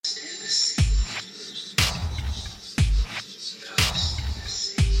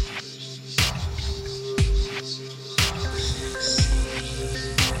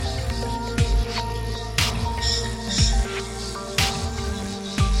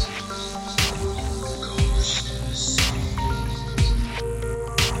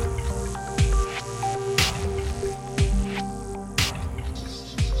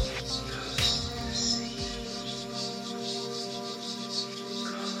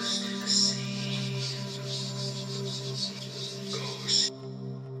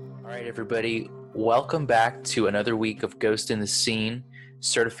right, everybody. Welcome back to another week of Ghost in the Scene,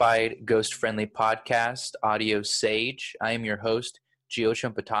 certified ghost-friendly podcast, Audio Sage. I am your host, Gio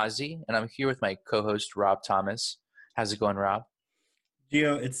Champatazzi, and I'm here with my co-host, Rob Thomas. How's it going, Rob?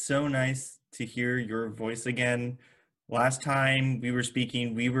 Gio, it's so nice to hear your voice again. Last time we were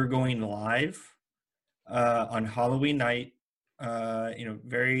speaking, we were going live on Halloween night.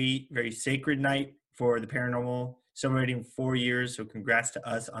 Very, very sacred night for the paranormal, celebrating 4 years. So congrats to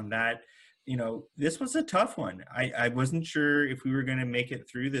us on that. This was a tough one. I wasn't sure if we were going to make it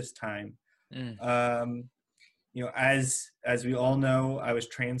through this time. As we all know, I was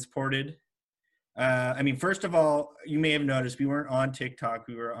transported. First of all, you may have noticed we weren't on TikTok.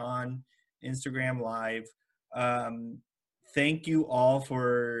 We were on Instagram Live. Thank you all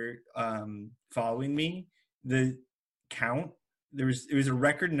for following me. The count, it was a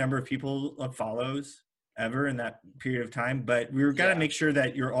record number of people of follows ever in that period of time, but we were got to make sure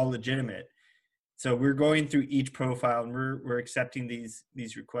that you're all legitimate. So we're going through each profile and we're accepting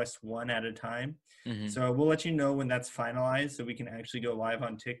these requests one at a time. Mm-hmm. So we'll let you know when that's finalized so we can actually go live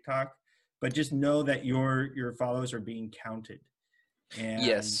on TikTok. But just know that your follows are being counted. And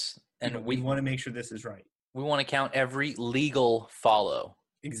yes, and we want to make sure this is right. We want to count every legal follow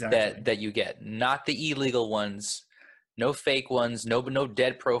that you get, not the illegal ones, no fake ones, no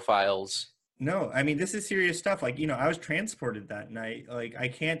dead profiles. No, I mean, this is serious stuff. Like, I was transported that night. Like, I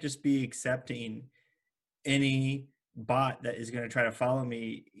can't just be accepting any bot that is going to try to follow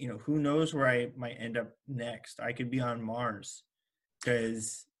me. Who knows where I might end up next? I could be on Mars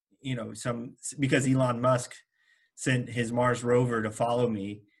because Elon Musk sent his Mars rover to follow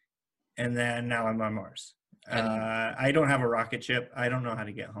me, and then now I'm on Mars. I don't have a rocket ship. I don't know how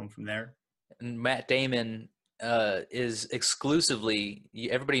to get home from there. And Matt Damon is exclusively,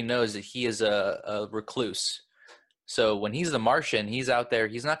 everybody knows that he is a recluse. So when he's the Martian, he's out there.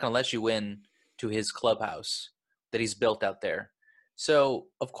 He's not going to let you in to his clubhouse that he's built out there. So,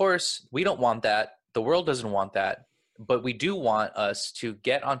 of course, we don't want that. The world doesn't want that. But we do want us to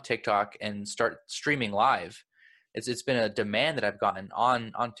get on TikTok and start streaming live. It's been a demand that I've gotten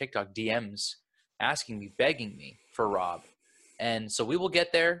on TikTok DMs asking me, begging me for Rob. And so we will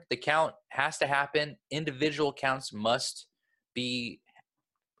get there. The count has to happen. Individual counts must be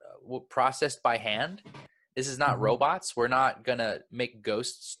processed by hand. This is not robots. We're not going to make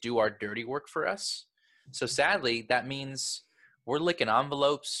ghosts do our dirty work for us. So sadly, that means we're licking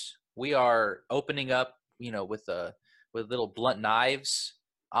envelopes. We are opening up, with little blunt knives,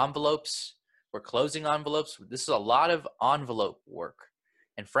 envelopes. We're closing envelopes. This is a lot of envelope work.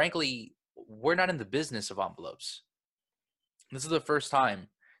 And frankly, we're not in the business of envelopes. This is the first time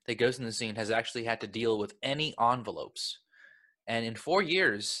that Ghost in the Scene has actually had to deal with any envelopes. And in 4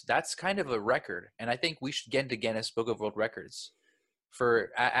 years, that's kind of a record. And I think we should get into Guinness Book of World Records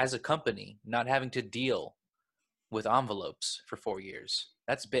for, as a company, not having to deal with envelopes for 4 years.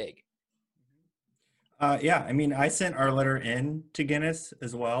 That's big. I sent our letter in to Guinness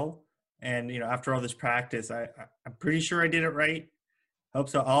as well. And, after all this practice, I'm pretty sure I did it right. Hope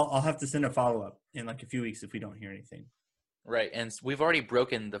so. I'll have to send a follow-up in like a few weeks if we don't hear anything. Right. And we've already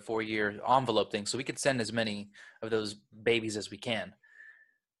broken the 4-year envelope thing, so we could send as many of those babies as we can.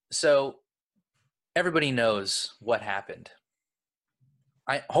 So everybody knows what happened.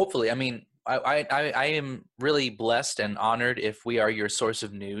 I am really blessed and honored if we are your source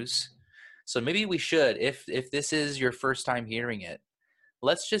of news. So maybe we should, if this is your first time hearing it,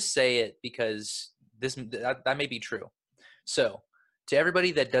 let's just say it because that may be true. So to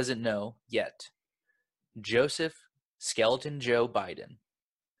everybody that doesn't know yet, Joseph Skeleton Joe Biden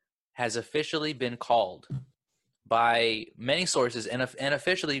has officially been called by many sources and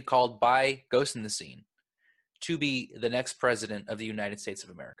officially called by Ghost in the Scene to be the next president of the United States of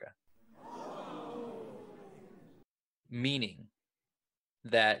America. Meaning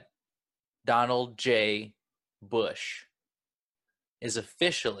that Donald J. Bush is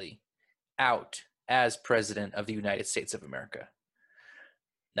officially out as president of the United States of America.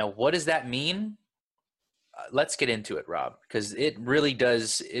 Now, what does that mean? Let's get into it, Rob, because it really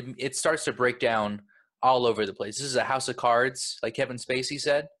does. It starts to break down all over the place. This is a house of cards, like Kevin Spacey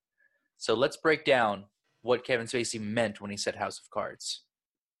said. So let's break down what Kevin Spacey meant when he said house of cards.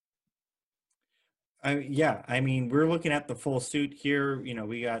 We're looking at the full suit here.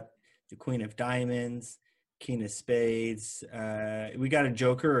 We got the Queen of Diamonds, King of Spades. We got a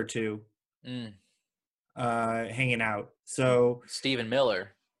Joker or two hanging out. So Stephen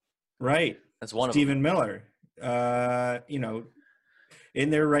Miller. Right. That's one Stephen of them. Miller. In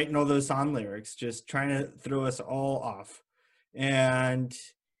there writing all those song lyrics, just trying to throw us all off. And,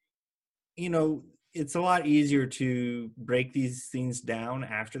 it's a lot easier to break these things down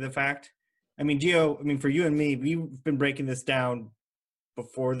after the fact. I mean, Gio, I mean, for you and me, we've been breaking this down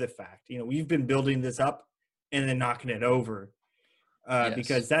before the fact. You know, we've been building this up and then knocking it over Yes.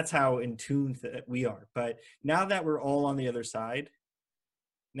 because that's how in tune that we are. But now that we're all on the other side,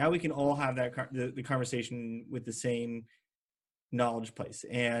 now we can all have that the conversation with the same knowledge place.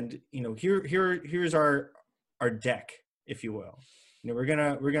 And you know, here's our deck, if you will. You know,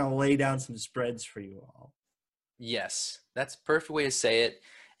 we're gonna lay down some spreads for you all. Yes, that's a perfect way to say it.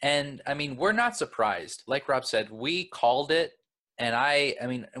 And I mean, we're not surprised. Like Rob said, we called it. And I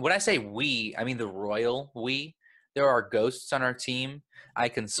mean, when I say we, I mean the royal we. There are ghosts on our team. I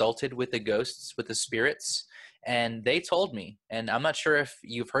consulted with the ghosts, with the spirits, and they told me. And I'm not sure if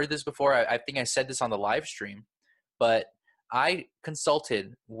you've heard this before. I think I said this on the live stream, but I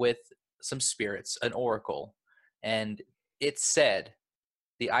consulted with some spirits, an oracle, and it said,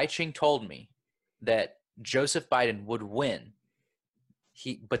 the I Ching told me that Joseph Biden would win.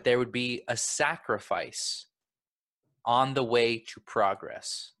 But there would be a sacrifice on the way to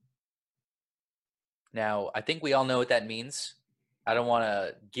progress. Now, I think we all know what that means. I don't want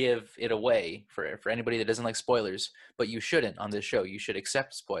to give it away for anybody that doesn't like spoilers, but you shouldn't on this show. You should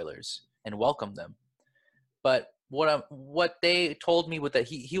accept spoilers and welcome them. But what they told me was that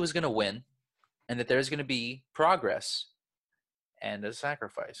he was going to win, and that there's going to be progress and a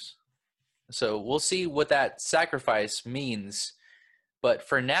sacrifice. So we'll see what that sacrifice means. But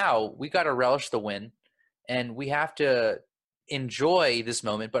for now, we got to relish the win, and we have to enjoy this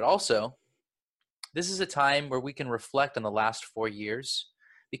moment. But also, this is a time where we can reflect on the last 4 years,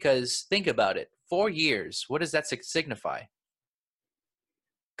 because think about it. 4 years, what does that signify?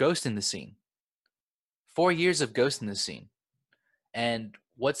 Ghost in the scene. 4 years of Ghost in the scene. And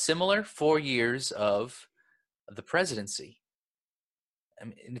what's similar? 4 years of the presidency. I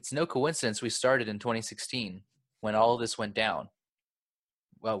mean, it's no coincidence we started in 2016 when all of this went down.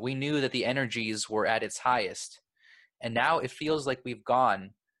 Well, we knew that the energies were at its highest. And now it feels like we've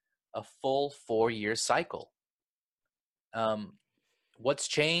gone a full 4-year cycle. What's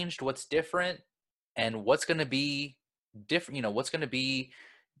changed? What's different? And what's going to be different? You know, what's going to be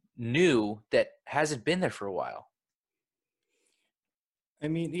new that hasn't been there for a while? I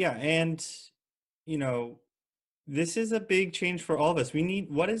mean, yeah, and you know, this is a big change for all of us. We need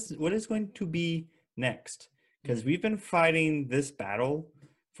what is going to be next, because we've been fighting this battle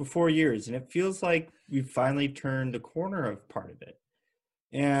for 4 years, and it feels like we've finally turned the corner of part of it.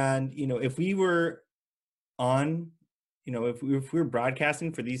 And you know, if we were on, you know, if we were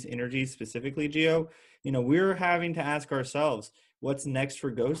broadcasting for these energies specifically, Geo, you know, we're having to ask ourselves, what's next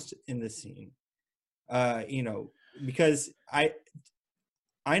for Ghost in the scene? You know, because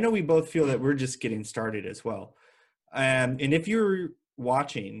I know we both feel that we're just getting started as well. And if you're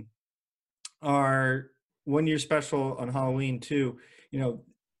watching our 1 year special on Halloween too, you know,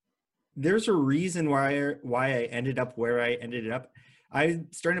 there's a reason why I ended up where I ended up. I'm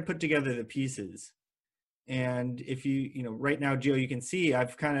starting to put together the pieces. And if you know, right now, Gio, you can see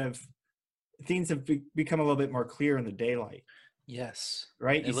I've kind of, things have become a little bit more clear in the daylight. Yes.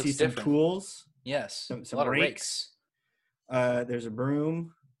 Right? It You see looks some different. tools. Yes. Some a lot rakes. of rakes. There's a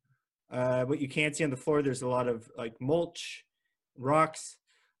broom. What you can't see on the floor, there's a lot of like mulch, rocks.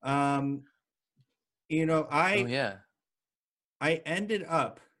 You know, I ended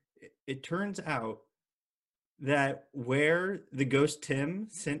up, it turns out that where the ghost Tim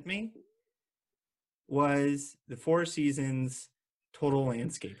sent me was the Four Seasons Total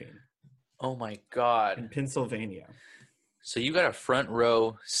Landscaping. Oh my God. In Pennsylvania. So you got a front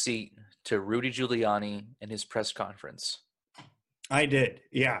row seat to Rudy Giuliani and his press conference. I did.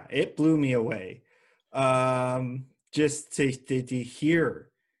 Yeah, it blew me away. Just to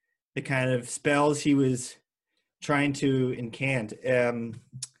hear the kind of spells he was trying to incant.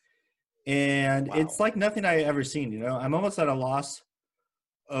 And wow. It's like nothing I ever seen, you know. I'm almost at a loss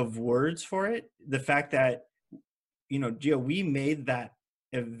of words for it. The fact that, you know, Gio, we made that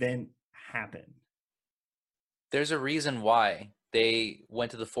event happen. There's a reason why they went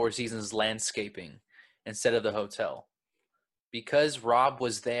to the Four Seasons landscaping instead of the hotel. Because Rob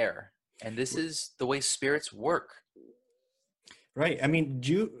was there, and this is the way spirits work. Right. I mean,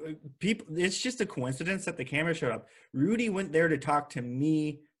 people. It's just a coincidence that the camera showed up. Rudy went there to talk to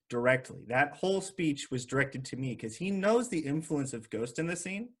me directly. That whole speech was directed to me because he knows the influence of Ghost in the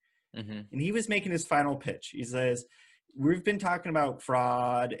scene, and he was making his final pitch. He says, "We've been talking about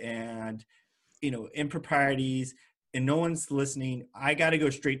fraud and, you know, improprieties, and no one's listening. I got to go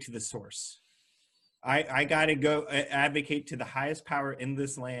straight to the source." I got to go advocate to the highest power in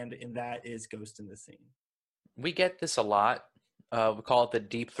this land, and that is Ghost in the scene. We get this a lot. We call it the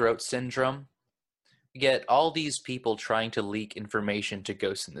deep throat syndrome. get all these people trying to leak information to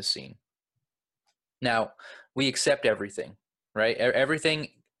Ghost in the Scene. Now, we accept everything, right? Everything,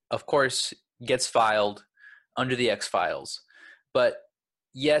 of course, gets filed under the X-Files. But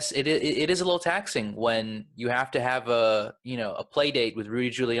yes, it is a little taxing when you have to have a play date with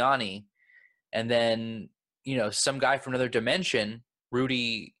Rudy Giuliani, and then, some guy from another dimension,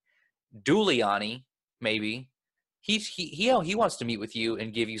 Rudy Giuliani, maybe, he wants to meet with you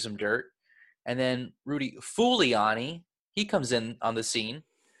and give you some dirt. And then Rudy Giuliani, he comes in on the scene,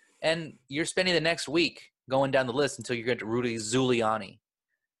 and you're spending the next week going down the list until you get to Rudy Giuliani,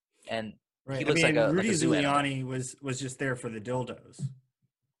 and Right. he I looks mean, like Rudy a zoo animal. Giuliani was just there for the dildos.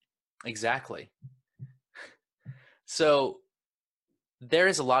 Exactly. So there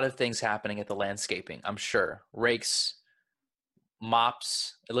is a lot of things happening at the landscaping, I'm sure. Rakes,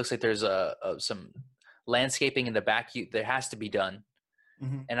 mops. It looks like there's some landscaping in the back. There has to be done.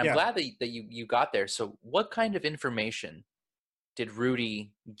 Mm-hmm. And I'm Yeah. glad that you got there. So what kind of information did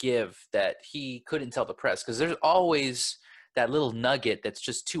Rudy give that he couldn't tell the press? Because there's always that little nugget that's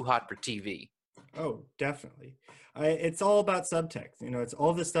just too hot for TV. Oh, definitely. It's all about subtext. It's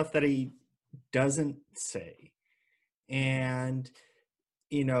all the stuff that he doesn't say. And,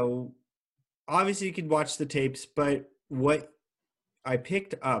 obviously you could watch the tapes, but what I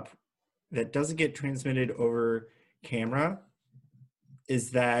picked up that doesn't get transmitted over camera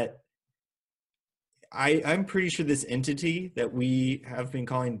is that I'm pretty sure this entity that we have been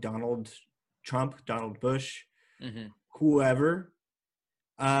calling Donald Trump, Donald Bush, Mm-hmm. whoever,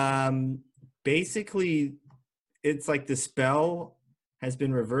 basically it's like the spell has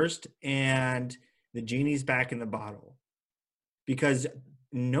been reversed and the genie's back in the bottle, because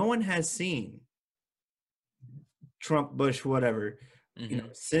no one has seen Trump, Bush, whatever, Mm-hmm.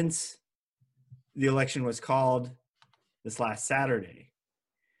 since the election was called this last Saturday.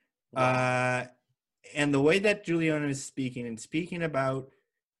 Wow. And the way that Giuliani is speaking about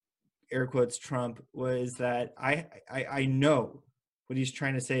air quotes Trump, was that I know what he's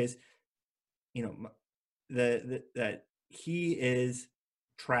trying to say is, that he is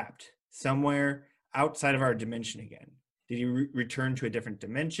trapped somewhere outside of our dimension again. Did he return to a different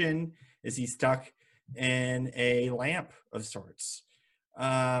dimension? Is he stuck in a lamp of sorts?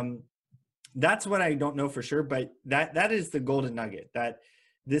 That's what I don't know for sure, but that is the golden nugget, that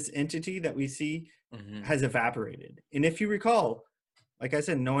this entity that we see Mm-hmm. has evaporated. And if you recall, like I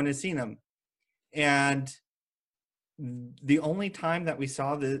said, no one has seen him. And the only time that we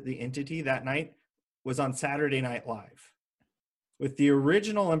saw the entity that night was on Saturday Night Live with the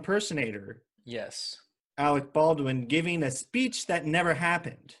original impersonator, Yes. Alec Baldwin, giving a speech that never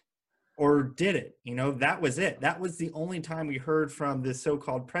happened, or did it. That was it. That was the only time we heard from this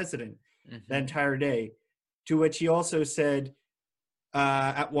so-called president Mm-hmm. that entire day, to which he also said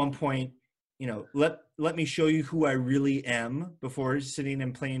at one point, let me show you who I really am, before sitting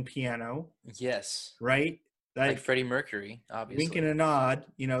and playing piano. Yes. Right? Like Freddie Mercury, obviously. Wink and a nod,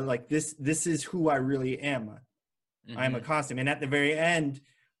 like this is who I really am. Mm-hmm. I'm a costume. And at the very end,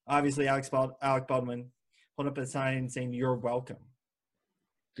 obviously Alec Baldwin hold up a sign saying, "You're welcome."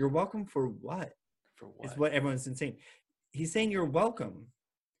 You're welcome for what? For what? Is what everyone's been saying. He's saying you're welcome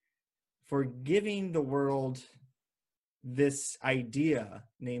for giving the world this idea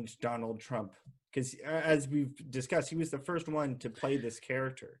named Donald Trump. Because as we've discussed, he was the first one to play this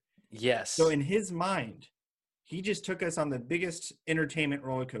character. Yes. So in his mind, he just took us on the biggest entertainment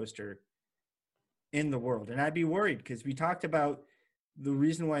roller coaster in the world. And I'd be worried, because we talked about the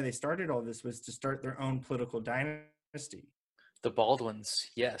reason why they started all this was to start their own political dynasty. The Baldwins,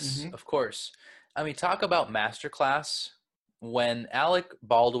 yes, Mm-hmm. of course. I mean, talk about masterclass. When Alec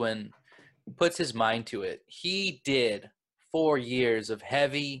Baldwin puts his mind to it, he did 4 years of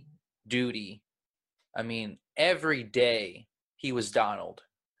heavy duty. I mean, every day he was Donald,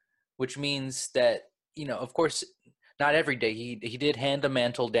 which means that, of course, not every day. He did hand the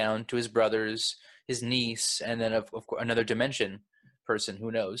mantle down to his brothers, his niece, and then of course another dimension person,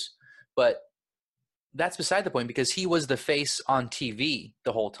 who knows. But that's beside the point, because he was the face on TV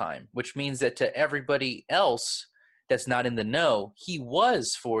the whole time, which means that to everybody else that's not in the know, he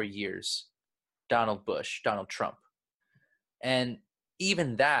was 4 years Donald Bush, Donald Trump. And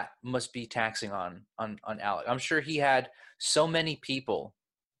even that must be taxing on Alec. I'm sure he had so many people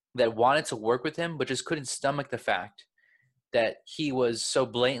that wanted to work with him, but just couldn't stomach the fact that he was so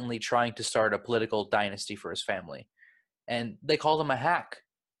blatantly trying to start a political dynasty for his family. And they called him a hack.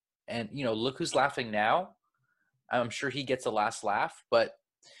 And, look who's laughing now. I'm sure he gets a last laugh. But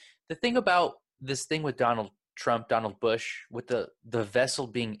the thing about this thing with Donald Trump, Donald Bush, with the vessel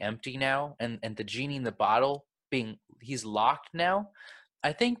being empty now, and the genie in the bottle he's locked now,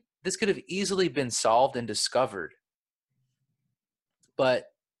 I think this could have easily been solved and discovered,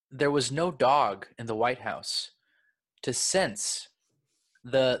 but there was no dog in the White House to sense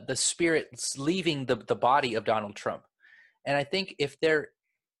the spirits leaving the body of Donald Trump. And I think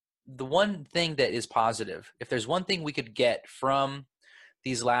the one thing that is positive, if there's one thing we could get from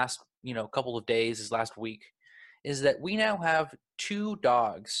these last, couple of days, this last week, is that we now have two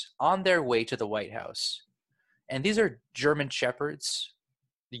dogs on their way to the White House. And these are German Shepherds,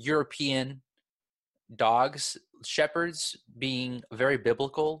 European dogs, shepherds being very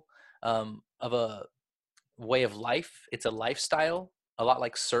biblical, of a way of life. It's a lifestyle, a lot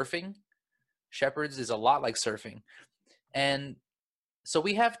like surfing. Shepherds is a lot like surfing. And so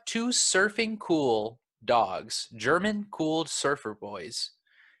we have two surfing cool dogs, German cooled surfer boys,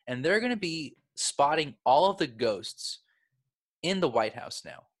 and they're going to be spotting all of the ghosts in the White House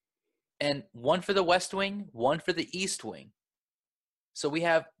now. And one for the West Wing, one for the East Wing. So we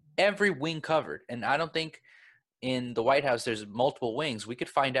have every wing covered. And I don't think in the White House there's multiple wings. We could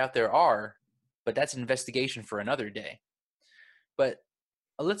find out there are, but that's an investigation for another day. But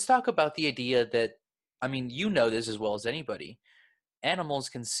let's talk about the idea that, I mean, you know this as well as anybody. Animals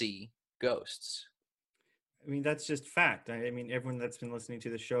can see ghosts. I mean, that's just fact. I mean, everyone that's been listening to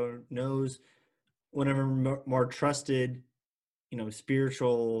the show knows one of our more trusted,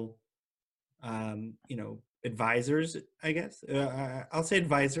 spiritual, advisors, I guess. I'll say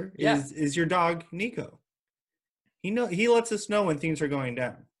advisor is your dog, Nico. He lets us know when things are going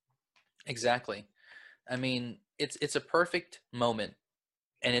down. Exactly. I mean, it's a perfect moment.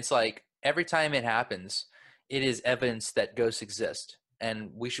 And it's like every time it happens, it is evidence that ghosts exist.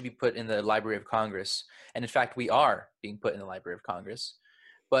 And we should be put in the Library of Congress. And in fact, we are being put in the Library of Congress.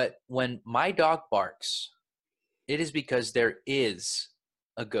 But when my dog barks, it is because there is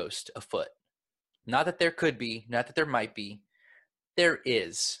a ghost afoot. Not that there could be, not that there might be. There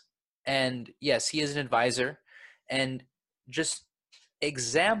is. And yes, he is an advisor. And just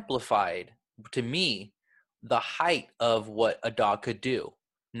exemplified to me the height of what a dog could do.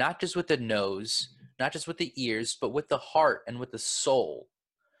 Not just with the nose, not just with the ears, but with the heart and with the soul.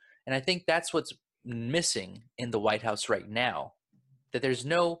 And I think that's what's missing in the White House right now, that there's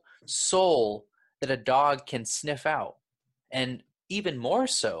no soul that a dog can sniff out. And even more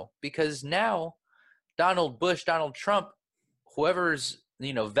so, because now Donald Bush, Donald Trump, whoever's,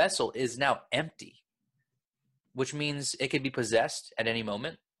 vessel is now empty, which means it could be possessed at any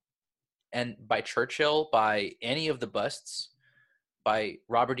moment. And by Churchill, by any of the busts, by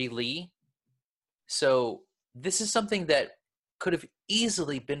Robert E. Lee. So this is something that could have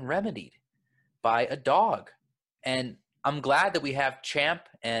easily been remedied by a dog. And I'm glad that we have Champ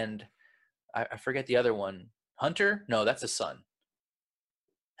and I forget the other one. Hunter? No, that's a son.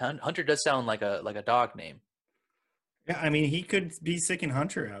 Hunter does sound like a dog name. Yeah, I mean, he could be sicking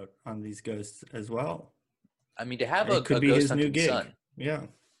Hunter out on these ghosts as well. I mean, to have it could a be ghost his hunting new gig. son, yeah,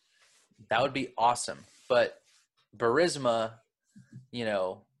 that would be awesome. But Burisma,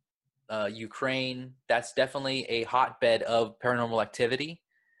 Ukraine, that's definitely a hotbed of paranormal activity.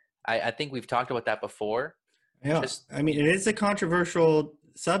 I think we've talked about that before. Yeah, I mean, it is a controversial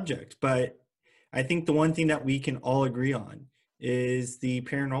subject, but I think the one thing that we can all agree on is the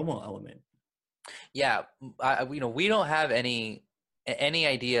paranormal element. Yeah, we don't have any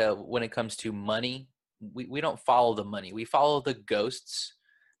idea when it comes to money. We don't follow the money. We follow the ghosts.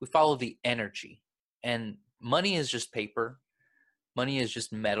 We follow the energy. And money is just paper. Money is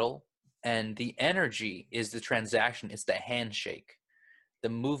just metal. And the energy is the transaction. It's the handshake. The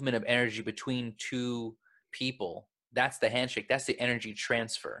movement of energy between two people. That's the handshake. That's the energy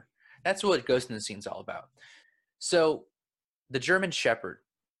transfer. That's what Ghost in the Scene is all about. So the German Shepherd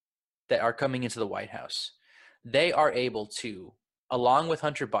that are coming into the White House, they are able to, along with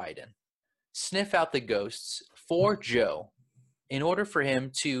Hunter Biden, sniff out the ghosts for Joe in order for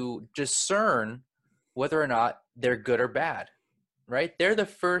him to discern whether or not they're good or bad, right? They're the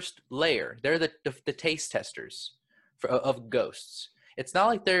first layer. They're the taste testers of ghosts. It's not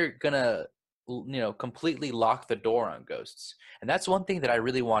like they're going to, completely lock the door on ghosts. And that's one thing that I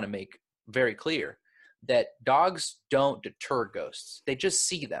really want to make very clear, that dogs don't deter ghosts. They just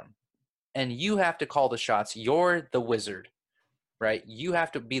see them. And you have to call the shots. You're the wizard, right? You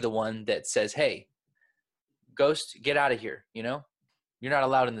have to be the one that says, hey, ghost, get out of here. You're not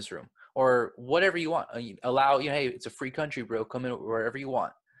allowed in this room, or whatever you want. Allow, hey, it's a free country, bro. Come in wherever you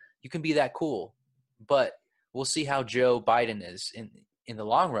want. You can be that cool, but we'll see how Joe Biden is in the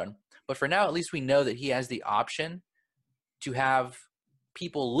long run. But for now, at least we know that he has the option to have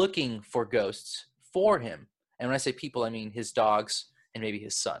people looking for ghosts for him. And when I say people, I mean his dogs and maybe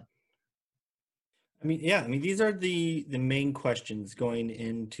his son. I mean, yeah, I mean, these are the main questions going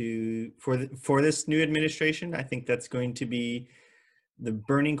into for this new administration. I think that's going to be the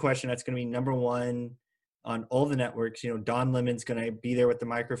burning question. That's going to be number one on all the networks. You know, Don Lemon's going to be there with the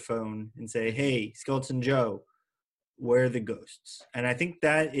microphone and say, "Hey, Skeleton Joe, where are the ghosts?" And I think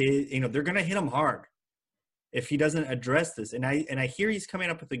that is, you know, they're going to hit him hard if he doesn't address this. And I hear he's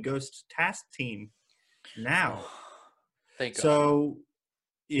coming up with a ghost task team now. Thank God. So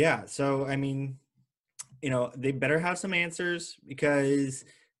yeah, so I mean, you know, they better have some answers, because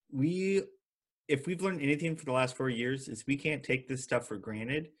if we've learned anything for the last 4 years, is we can't take this stuff for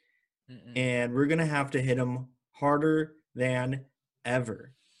granted. Mm-mm. And we're going to have to hit them harder than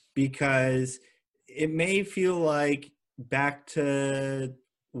ever, because it may feel like back to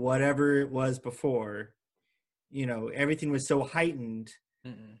whatever it was before, you know, everything was so heightened.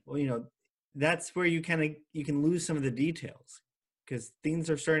 Mm-mm. Well, you know, that's where you can lose some of the details, because things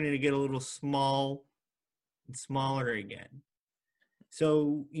are starting to get a little small and smaller again.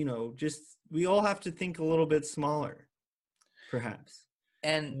 So, you know, just we all have to think a little bit smaller, perhaps.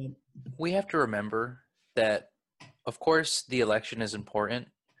 And we have to remember that, of course, the election is important,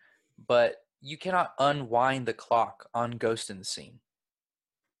 but you cannot unwind the clock on Ghost in the Scene.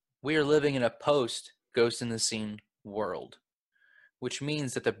 We are living in a post Ghost in the Scene world, which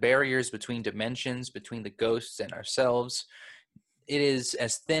means that the barriers between dimensions, between the ghosts and ourselves, it is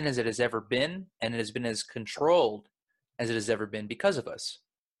as thin as it has ever been, and it has been as controlled as it has ever been because of us.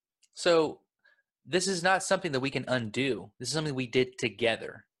 So this is not something that we can undo. This is something we did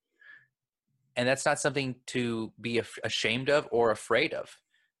together. And that's not something to be ashamed of or afraid of.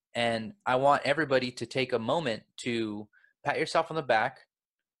 And I want everybody to take a moment to pat yourself on the back.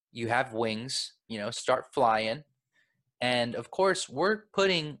 You have wings, you know, start flying. And of course, we're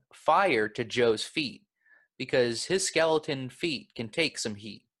putting fire to Joe's feet, because his skeleton feet can take some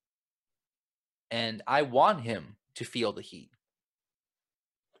heat. And I want him to feel the heat,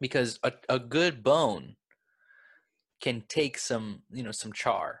 because a good bone can take some, you know, some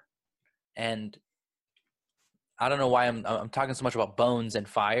char. And I don't know why I'm talking so much about bones and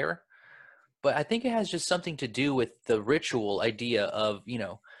fire, but I think it has just something to do with the ritual idea of, you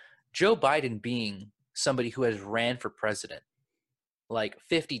know, Joe Biden being somebody who has ran for president like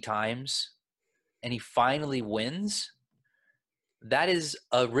 50 times and he finally wins. That is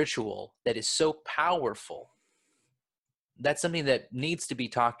a ritual that is so powerful. That's something that needs to be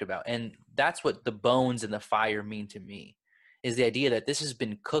talked about. And that's what the bones and the fire mean to me, is the idea that this has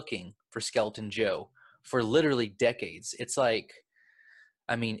been cooking for Skeleton Joe for literally decades. It's like,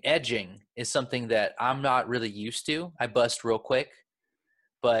 I mean, edging is something that I'm not really used to. I bust real quick,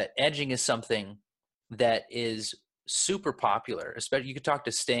 but edging is something that is super popular. Especially, you could talk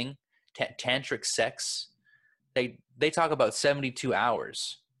to Sting, tantric sex. They talk about 72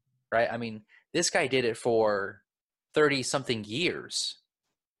 hours, right? I mean, this guy did it for 30 something years,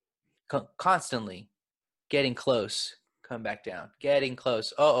 constantly getting close, come back down, getting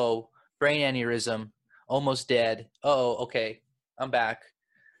close. Uh-oh, brain aneurysm, almost dead. Uh-oh, okay, I'm back.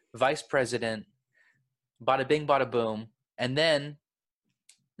 Vice president, bada bing, bada boom. And then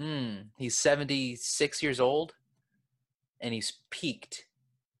he's 76 years old and he's peaked.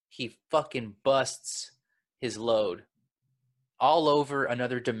 He fucking busts his load all over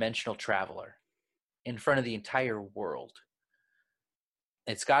another dimensional traveler in front of the entire world.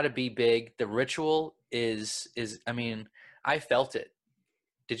 It's got to be big. The ritual is I mean, I felt it.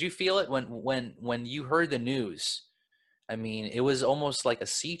 Did you feel it when you heard the news? I mean, it was almost like a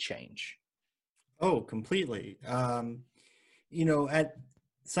sea change. Oh, completely. You know, at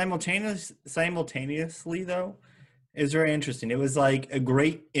simultaneously though, it was very interesting. It was like a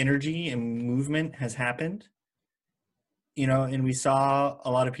great energy and movement has happened. You know, and we saw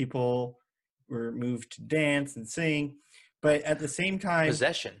a lot of people were moved to dance and sing, but at the same time,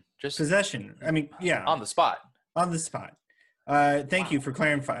 Possession, just possession. I mean, yeah, on the spot. on the spot. Thank you for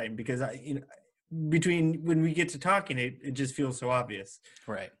clarifying, because you know, between when we get to talking, it just feels so obvious.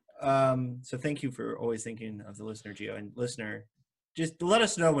 Right. So thank you for always thinking of the listener, Gio, and listener. Just let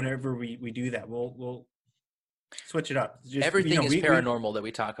us know whenever we do that. We'll switch it up. Just, Everything you know, is paranormal that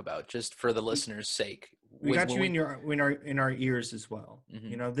we talk about, just for the listeners' sake. we got you in our ears as well. Mm-hmm.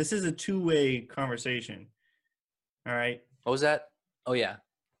 You know, this is a two-way conversation. All right. What was that? Oh yeah,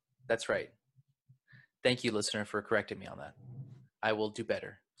 that's right. Thank you, listener, for correcting me on that. I will do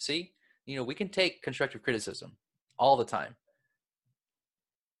better. See, you know, we can take constructive criticism all the time.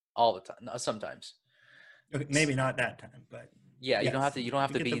 All the time. No, sometimes. Okay, maybe not that time, but yeah, yes, you don't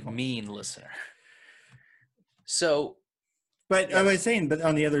have to be mean, listener. So, but yes. I was saying, but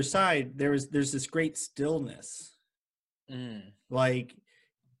on the other side, there's this great stillness. Like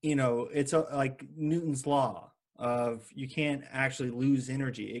it's like Newton's law of you can't actually lose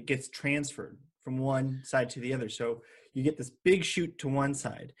energy. It gets transferred from one side to the other. So you get this big shoot to one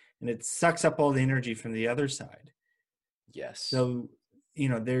side and it sucks up all the energy from the other side. Yes. So,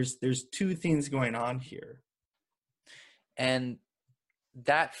 there's two things going on here. And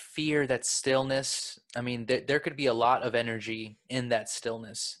that fear, that stillness, I mean, there could be a lot of energy in that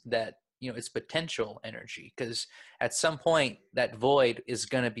stillness that, it's potential energy, because at some point that void is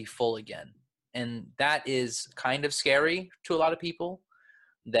going to be full again. And that is kind of scary to a lot of people,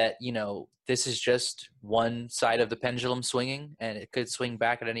 that, this is just one side of the pendulum swinging and it could swing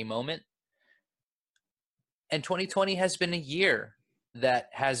back at any moment. And 2020 has been a year that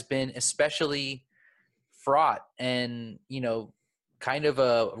has been especially fraught and, kind of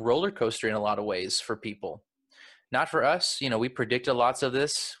a roller coaster in a lot of ways for people. Not for us, we predicted lots of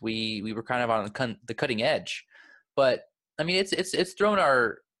this. We were kind of on the cutting edge, but I mean, it's thrown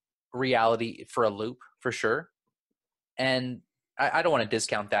our reality for a loop for sure. And I don't want to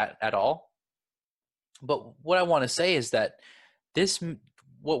discount that at all. But what I want to say is that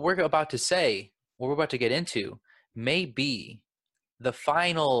what we're about to say, what we're about to get into, may be the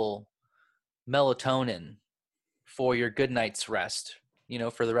final melatonin for your good night's rest,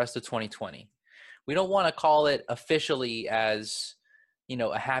 for the rest of 2020. We don't want to call it officially as,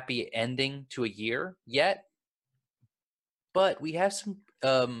 a happy ending to a year yet, but we have some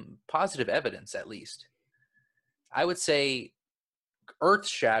positive evidence, at least. I would say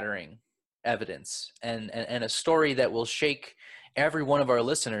earth-shattering evidence and a story that will shake every one of our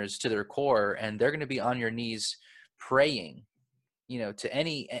listeners to their core, and they're going to be on your knees praying, to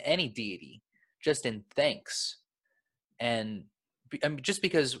any deity, just in thanks. And I mean, just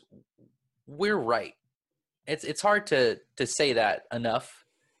because we're right. It's hard to say that enough,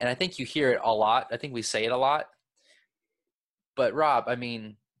 and I think you hear it a lot. I think we say it a lot. But Rob, I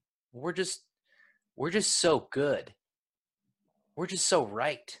mean, we're just so good. We're just so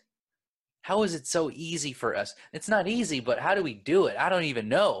right. How is it so easy for us? It's not easy, but how do we do it? I don't even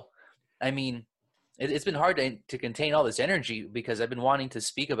know. I mean, it's been hard to contain all this energy because I've been wanting to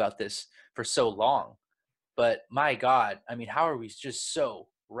speak about this for so long. But my God, I mean, how are we just so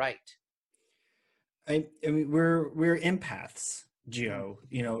right? I mean, we're empaths, Gio.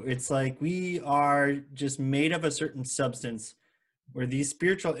 It's like we are just made of a certain substance where these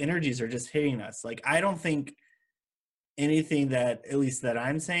spiritual energies are just hitting us. Like, I don't think anything that, at least that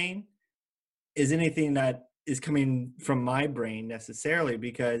I'm saying, is anything that is coming from my brain necessarily,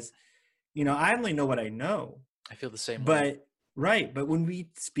 because, I only know what I know. I feel the same way. But when we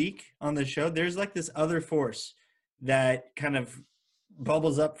speak on the show, there's like this other force that kind of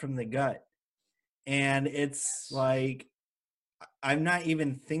bubbles up from the gut. And it's like, I'm not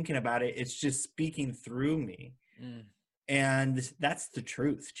even thinking about it. It's just speaking through me. Mm. And that's the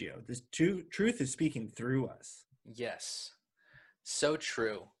truth, Gio. This truth is speaking through us. Yes. So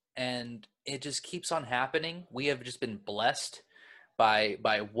true. And it just keeps on happening. We have just been blessed by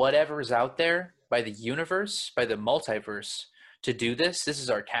whatever's out there, by the universe, by the multiverse to do this. This is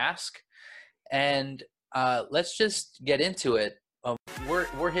our task. And let's just get into it.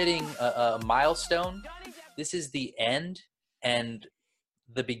 We're hitting a milestone. This is the end and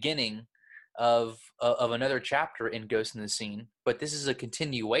the beginning of another chapter in Ghost in the Scene, but this is a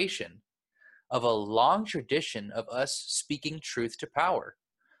continuation of a long tradition of us speaking truth to power.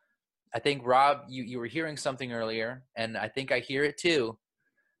 I think, Rob, you were hearing something earlier, and I think I hear it too.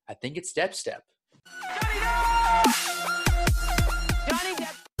 I think it's Step Step.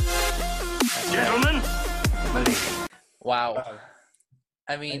 Gentlemen, Wow.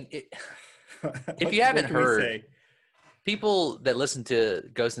 I mean, if you haven't heard, people that listen to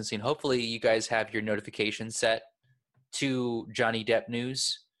Ghost in the Scene, hopefully you guys have your notifications set to Johnny Depp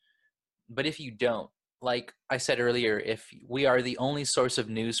news. But if you don't, like I said earlier, if we are the only source of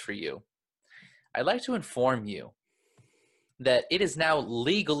news for you, I'd like to inform you that it is now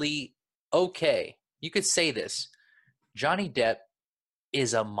legally okay. You could say this. Johnny Depp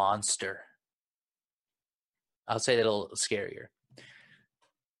is a monster. I'll say that a little scarier.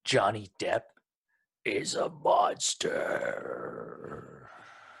 Johnny Depp is a monster.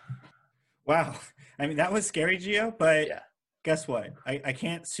 Wow. I mean, that was scary, Gio, but Yeah. Guess what? I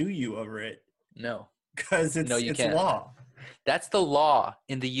can't sue you over it. No. Because it's law. That's the law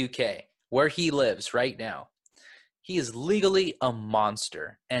in the UK, where he lives right now. He is legally a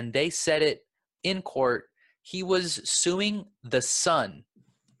monster, and they said it in court. He was suing the sun.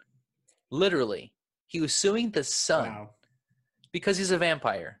 Literally. He was suing the sun because he's a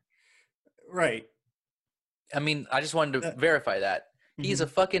vampire. Right. I mean, I just wanted to verify that. Mm-hmm. He's a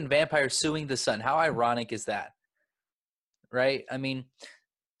fucking vampire suing the sun. How ironic is that? Right? I mean,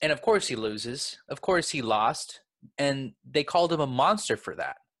 And of course he loses. Of course he lost. And they called him a monster for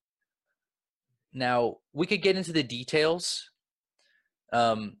that. Now, we could get into the details.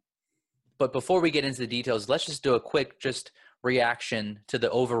 But before we get into the details, let's just do a quick just reaction to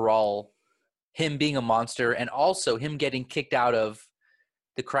the overall him being a monster and also him getting kicked out of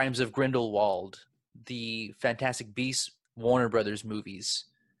the Crimes of Grindelwald, the Fantastic Beasts Warner Brothers movies.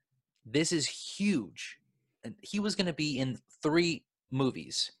 This is huge. And he was going to be in 3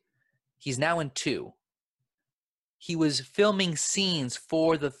 movies. He's now in 2. He was filming scenes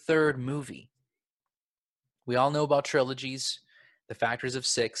for the 3rd movie. We all know about trilogies, the factors of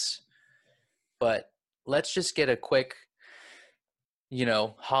 6, but let's just get a quick,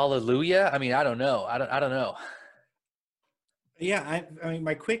 hallelujah. I mean, I don't know. I don't know. Yeah, I mean,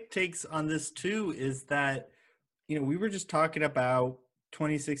 my quick takes on this too is that, we were just talking about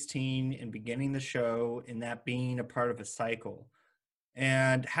 2016 and beginning the show and that being a part of a cycle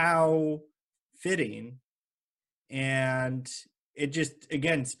and how fitting. And it just,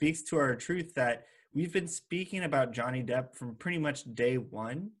 again, speaks to our truth that we've been speaking about Johnny Depp from pretty much day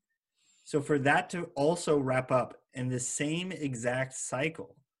one. So for that to also wrap up in the same exact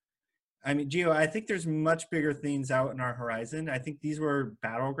cycle, I mean, Gio, I think there's much bigger things out in our horizon. I think these were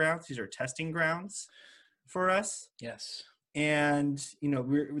battlegrounds. These are testing grounds for us. Yes. And,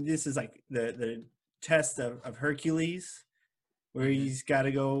 this is like the test of Hercules, where he's got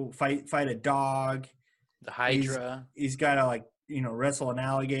to go fight a dog. The Hydra. He's got to wrestle an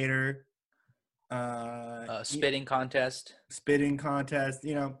alligator. Spitting contest. Spitting contest.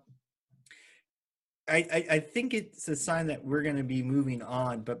 I think it's a sign that we're going to be moving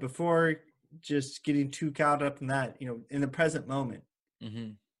on. But before just getting too caught up in that, in the present moment,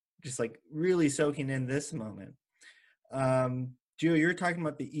 just like really soaking in this moment. Gio, you were talking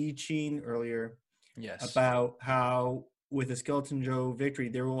about the I Ching earlier. Yes. About how with a Skeleton Joe victory,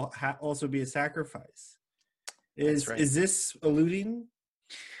 there will also be a sacrifice. Is this alluding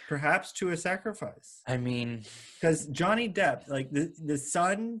perhaps to a sacrifice? I mean, because Johnny Depp, like the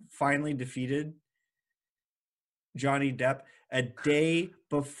Sun finally defeated Johnny Depp a day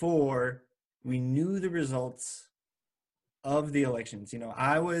before we knew the results of the elections.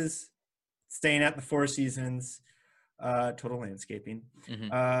 I was staying at the Four Seasons, Total Landscaping.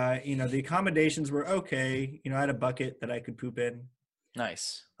 The accommodations were okay. I had a bucket that I could poop in.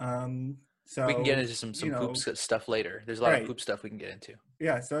 Nice. So we can get into some poop stuff later. There's a lot of poop stuff we can get into.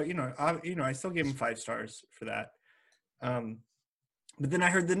 Yeah. So, I still gave him 5 stars for that. But then I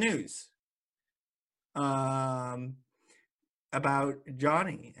heard the news about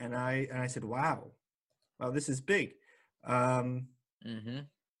Johnny, and I said, wow, this is big. But Tim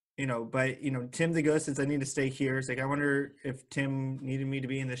the Ghost says I need to stay here. It's like, I wonder if Tim needed me to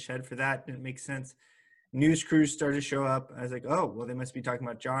be in the shed for that. And it makes sense. News crews started to show up. I was like, oh, well, they must be talking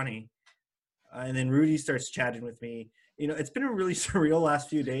about Johnny. And then Rudy starts chatting with me. It's been a really surreal last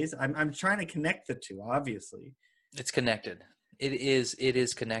few days. I'm trying to connect the two, obviously. It's connected. It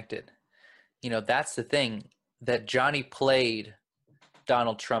is connected. That's the thing, that Johnny played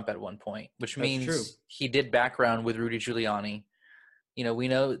Donald Trump at one point, which means he did background with Rudy Giuliani. We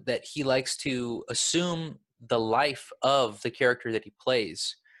know that he likes to assume the life of the character that he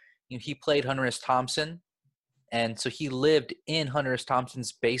plays. He played Hunter S. Thompson, and so he lived in Hunter S.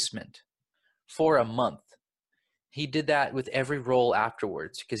 Thompson's basement for a month. He did that with every role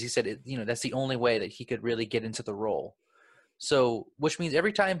afterwards because he said, that's the only way that he could really get into the role. So, which means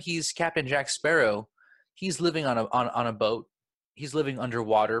every time he's Captain Jack Sparrow, he's living on a boat. He's living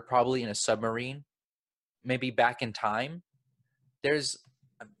underwater, probably in a submarine, maybe back in time.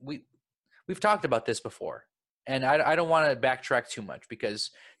 We've talked about this before, and I don't want to backtrack too much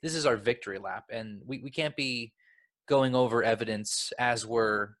because this is our victory lap, and we can't be going over evidence as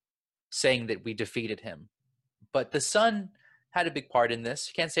we're saying that we defeated him. But the Sun had a big part in this.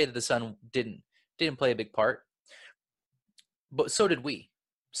 You can't say that the Sun didn't play a big part. But so did we.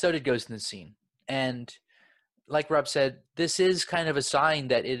 So did Ghost in the Scene. And like Rob said, this is kind of a sign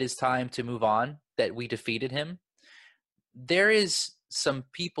that it is time to move on, that we defeated him. There is some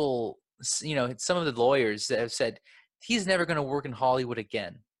people, some of the lawyers that have said he's never going to work in Hollywood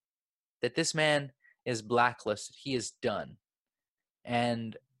again, that this man is blacklisted. He is done.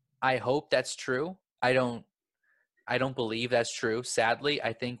 And I hope that's true. I don't believe that's true. Sadly,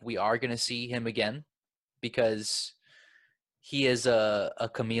 I think we are going to see him again because he is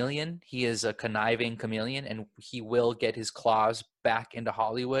a chameleon. He is a conniving chameleon, and he will get his claws back into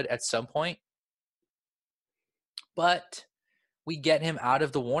Hollywood at some point. But we get him out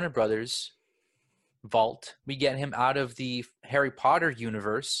of the Warner Brothers vault. We get him out of the Harry Potter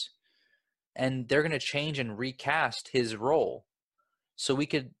universe, and they're going to change and recast his role. so we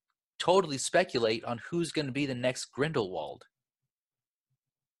could totally speculate on who's going to be the next Grindelwald.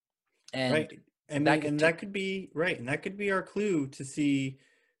 And Right. I mean, that could and that could be right, and that could be our clue to see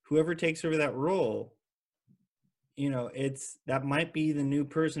whoever takes over that role. That might be the new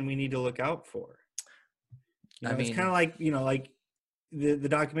person we need to look out for. I It's kind mean, of like like the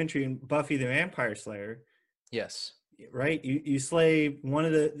documentary in Buffy the Vampire Slayer, yes. right? You slay one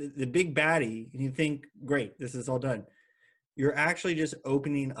of the big baddie, and you think, great, this is all done. You're actually just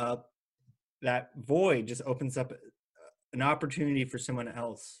opening up that void. Just opens up an opportunity for someone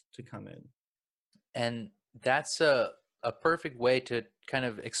else to come in. And that's a perfect way to kind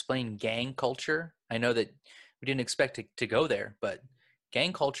of explain gang culture. I know that we didn't expect to go there, but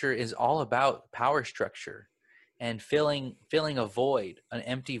gang culture is all about power structure and filling a void, an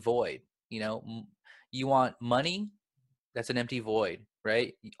empty void. You want money, that's an empty void,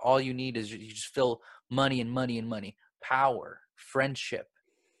 right? All you need is you just fill money and money and money. Power, friendship,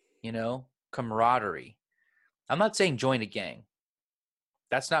 camaraderie. I'm not saying join a gang.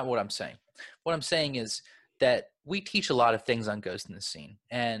 That's not what I'm saying. What I'm saying is that we teach a lot of things on Ghost in the Scene,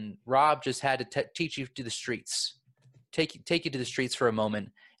 and Rob just had to teach you to the streets, take you to the streets for a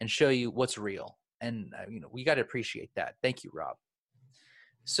moment and show you what's real. And we got to appreciate that. Thank you, Rob.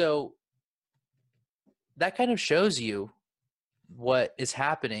 So that kind of shows you what is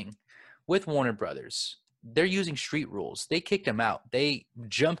happening with Warner Brothers. They're using street rules. They kicked him out. They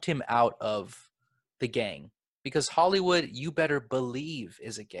jumped him out of the gang because Hollywood, you better believe,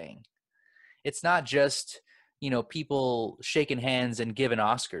 is a gang. It's not just, people shaking hands and giving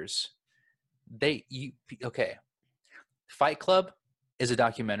Oscars. Okay. Fight Club is a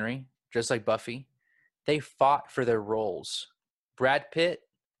documentary, just like Buffy. They fought for their roles. Brad Pitt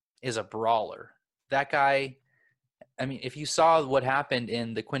is a brawler. That guy, I mean, if you saw what happened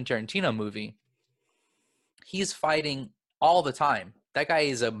in the Quentin Tarantino movie, he's fighting all the time. That guy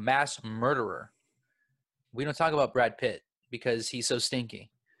is a mass murderer. We don't talk about Brad Pitt because he's so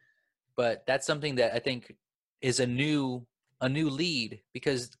stinky. But that's something that I think is a new lead,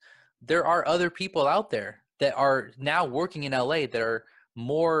 because there are other people out there that are now working in LA that are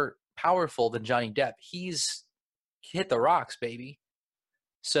more powerful than Johnny Depp. He's hit the rocks, baby.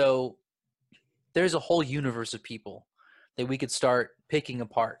 So there's a whole universe of people that we could start picking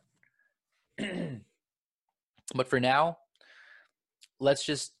apart. But for now, let's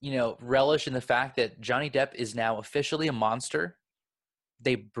just, relish in the fact that Johnny Depp is now officially a monster.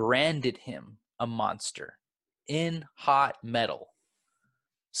 They branded him a monster in hot metal.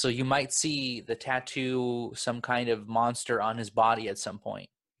 So you might see the tattoo, some kind of monster on his body at some point,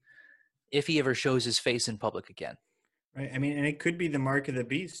 if he ever shows his face in public again. Right. I mean, and it could be the mark of the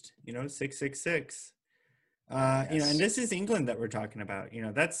beast, 666. Yes. And this is England that we're talking about.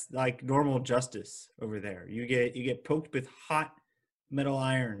 That's like normal justice over there. You get poked with hot metal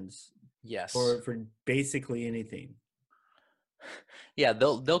irons. Yes. For basically anything. Yeah,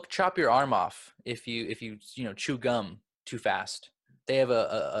 they'll chop your arm off if you chew gum too fast. They have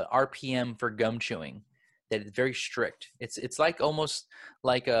a RPM for gum chewing that is very strict. It's like almost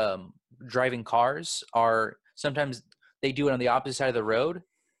like driving cars are sometimes they do it on the opposite side of the road.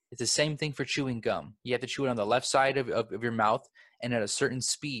 It's the same thing for chewing gum. You have to chew it on the left side of your mouth and at a certain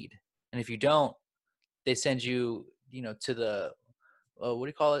speed. And if you don't, they send you to the what do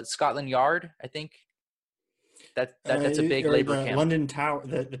you call it? Scotland Yard, I think. That's a big labor camp. London Tower,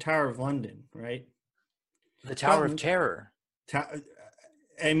 the Tower of London, right? The Tower of Terror.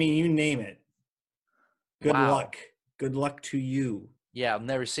 I mean, you name it. Good Wow. luck. Good luck to you. Yeah, I'll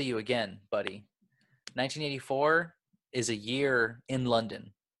never see you again, buddy. 1984 is a year in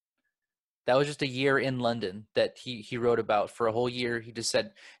London. That was just a year in London that he wrote about for a whole year. He just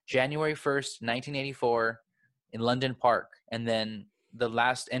said January 1st, 1984 in London Park. And then the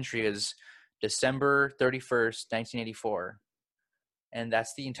last entry is December 31st, 1984. And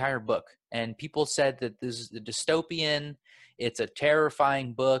that's the entire book. And people said that this is a dystopian. It's a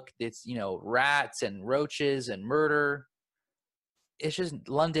terrifying book. It's, rats and roaches and murder. It's just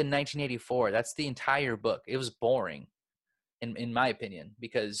London 1984. That's the entire book. It was boring, in my opinion,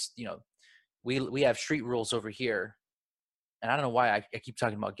 because, we have street rules over here. And I don't know why I keep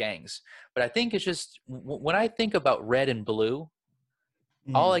talking about gangs. But I think it's just, when I think about red and blue,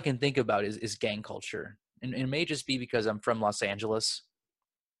 all I can think about is gang culture. And it may just be because I'm from Los Angeles.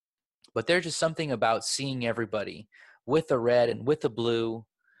 But there's just something about seeing everybody with the red and with the blue,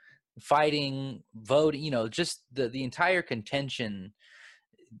 fighting, voting, just the entire contention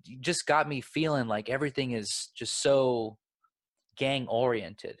just got me feeling like everything is just so gang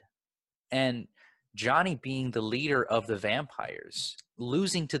oriented. And Johnny being the leader of the vampires,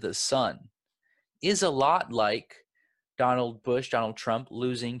 losing to the sun, is a lot like Donald Trump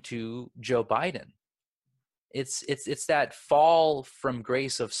losing to Joe Biden. It's that fall from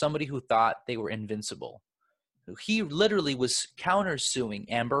grace of somebody who thought they were invincible. He literally was countersuing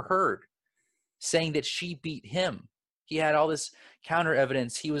Amber Heard, saying that she beat him. He had all this counter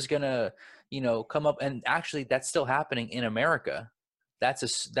evidence. He was gonna, come up, and actually, that's still happening in America.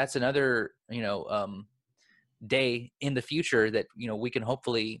 That's another, day in the future that we can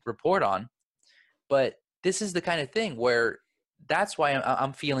hopefully report on. But this is the kind of thing where that's why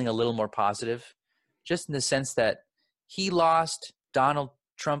I'm feeling a little more positive, just in the sense that he lost, Donald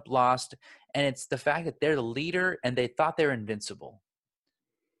Trump lost, and it's the fact that they're the leader and they thought they're invincible.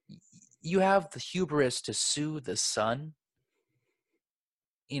 You have the hubris to sue the sun.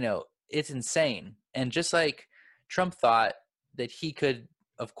 It's insane. And just like Trump thought that he could,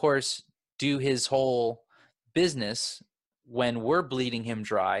 of course, do his whole business when we're bleeding him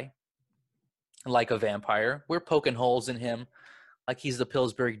dry like a vampire. We're poking holes in him like he's the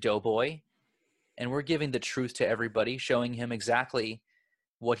Pillsbury Doughboy. And we're giving the truth to everybody, showing him exactly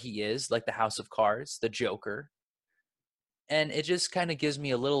what he is, like the House of Cards, the Joker. And it just kind of gives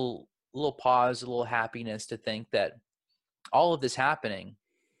me a little pause, a little happiness to think that all of this happening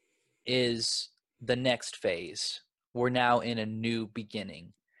is the next phase. We're now in a new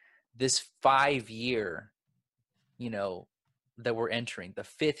beginning. This 5-year, that we're entering, the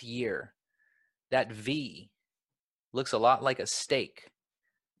 5th year, that V looks a lot like a stake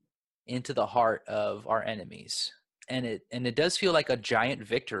into the heart of our enemies. And it does feel like a giant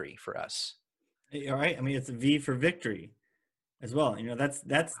victory for us. All right. I mean, it's a V for victory as well.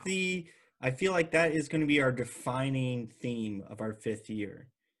 I feel like that is going to be our defining theme of our 5th year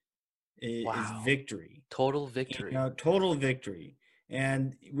is victory. Total victory. Total victory.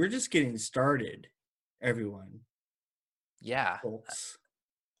 And we're just getting started, everyone. Yeah. Folks.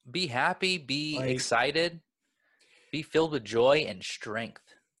 Be happy, be excited, be filled with joy and strength.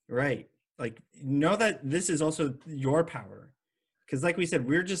 Right. Know that this is also your power. Because like we said,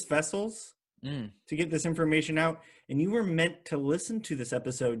 we're just vessels to get this information out. And you were meant to listen to this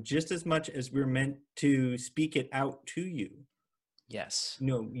episode just as much as we're meant to speak it out to you. Yes.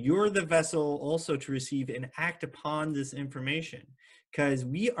 You're the vessel also to receive and act upon this information. Because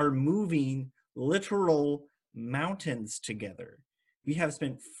we are moving literal mountains together. We have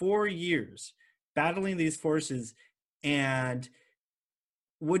spent 4 years battling these forces, and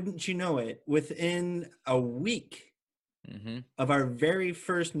wouldn't you know it, within a week of our very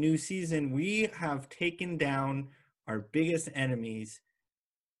first new season, we have taken down our biggest enemies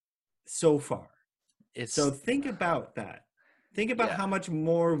so far. So think about that. Think about how much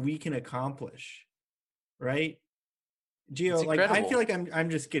more we can accomplish, right? Gio, I feel like I'm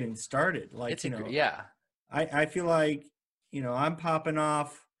just getting started. I feel like, I'm popping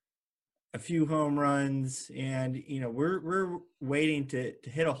off a few home runs, and we're waiting to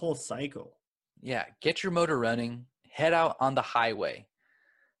hit a whole cycle. Yeah, get your motor running, head out on the highway.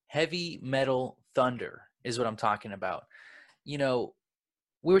 Heavy metal thunder is what I'm talking about. We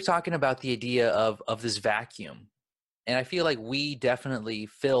were talking about the idea of this vacuum, and I feel like we definitely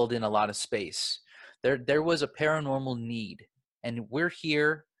filled in a lot of space. There was a paranormal need, and we're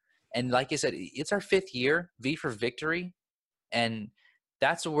here. And like I said, it's our 5th year, V for victory. And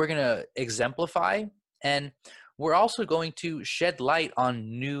that's what we're going to exemplify. And we're also going to shed light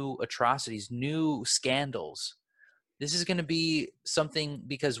on new atrocities, new scandals. This is going to be something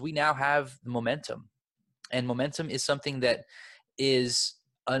because we now have momentum. And momentum is something that is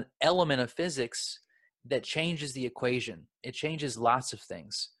an element of physics that changes the equation. It changes lots of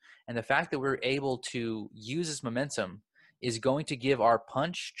things. And the fact that we're able to use this momentum is going to give our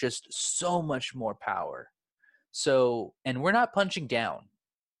punch just so much more power. So, and we're not punching down.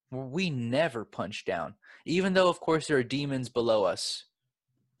 We never punch down. Even though, of course, there are demons below us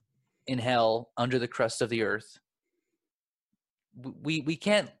in hell, under the crust of the earth. We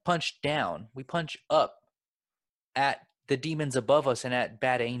can't punch down. We punch up at the demons above us and at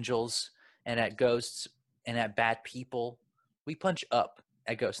bad angels and at ghosts and at bad people. We punch up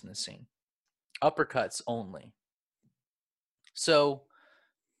at Ghost in the Scene. Uppercuts only. So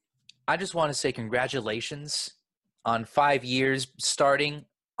I just want to say congratulations on 5 years starting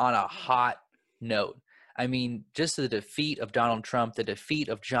on a hot note. I mean, just the defeat of Donald Trump, the defeat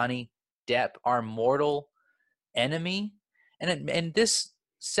of Johnny Depp, our mortal enemy. And this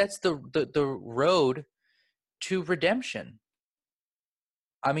sets the road to redemption.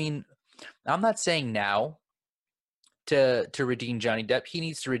 I mean, I'm not saying now to redeem Johnny Depp. He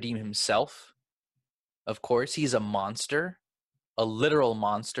needs to redeem himself. Of course, he's a monster, a literal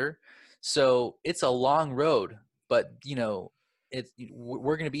monster. So it's a long road, but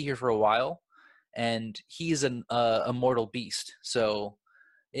we're going to be here for a while. and he's a mortal beast. So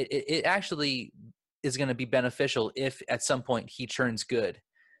it actually is going to be beneficial if at some point he turns good,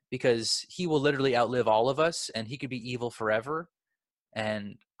 because he will literally outlive all of us, and he could be evil forever.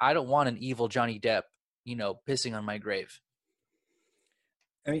 And I don't want an evil Johnny Depp, pissing on my grave.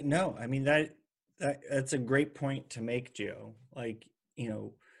 I mean, no, I mean that's a great point to make, Joe. Like,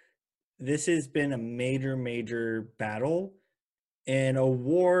 this has been a major, major battle and a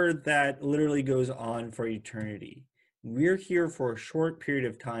war that literally goes on for eternity. We're here for a short period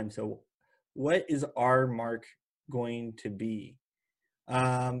of time. So what is our mark going to be?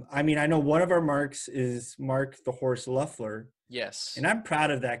 I mean, I know one of our marks is Mark the Horse Luffler. Yes. And I'm proud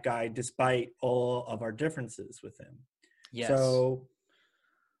of that guy despite all of our differences with him. Yes. So,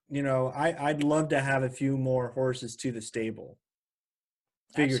 I'd love to have a few more horses to the stable,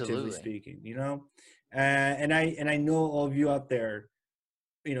 figuratively speaking, and I know all of you out there,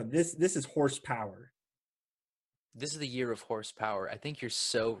 this is horsepower. This is the year of horsepower. I think you're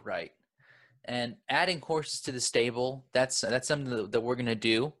so right. And adding horses to the stable, that's something that we're going to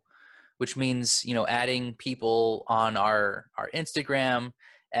do, which means, adding people on our Instagram,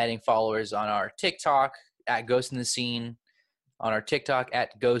 adding followers on our TikTok at Ghost in the Scene, on our TikTok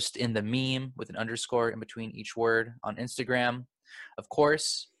at Ghost in the Meme with an underscore in between each word, on Instagram. Of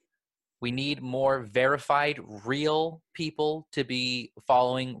course, we need more verified real people to be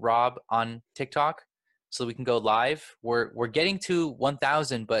following Rob on TikTok so we can go live. We're getting to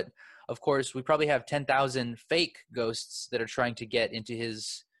 1,000, but of course, we probably have 10,000 fake ghosts that are trying to get into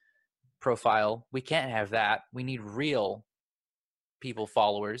his profile. We can't have that. We need real people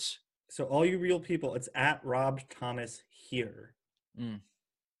followers. So all you real people, it's at Rob Thomas here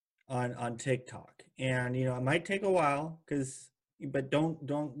on TikTok. And, it might take a while but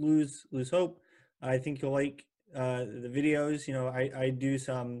don't lose hope. I think you'll like the videos. I do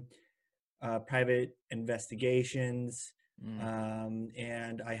some private investigations.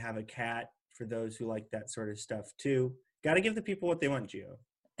 And I have a cat for those who like that sort of stuff too. Got to give the people what they want, Gio.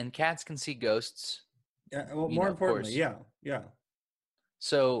 And cats can see ghosts. Well, more importantly, yeah.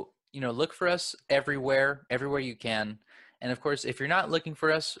 So, look for us everywhere you can. And of course, if you're not looking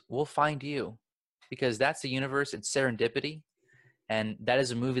for us, we'll find you, because that's the universe. It's serendipity. And that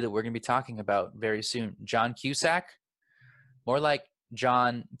is a movie that we're going to be talking about very soon. John Cusack, more like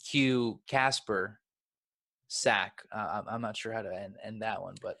John Q. Casper Sack. I'm not sure how to end that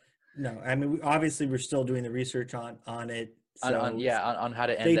one, but no, I mean, obviously we're still doing the research on it. So on how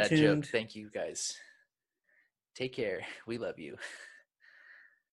to end that joke. Thank you guys. Take care. We love you.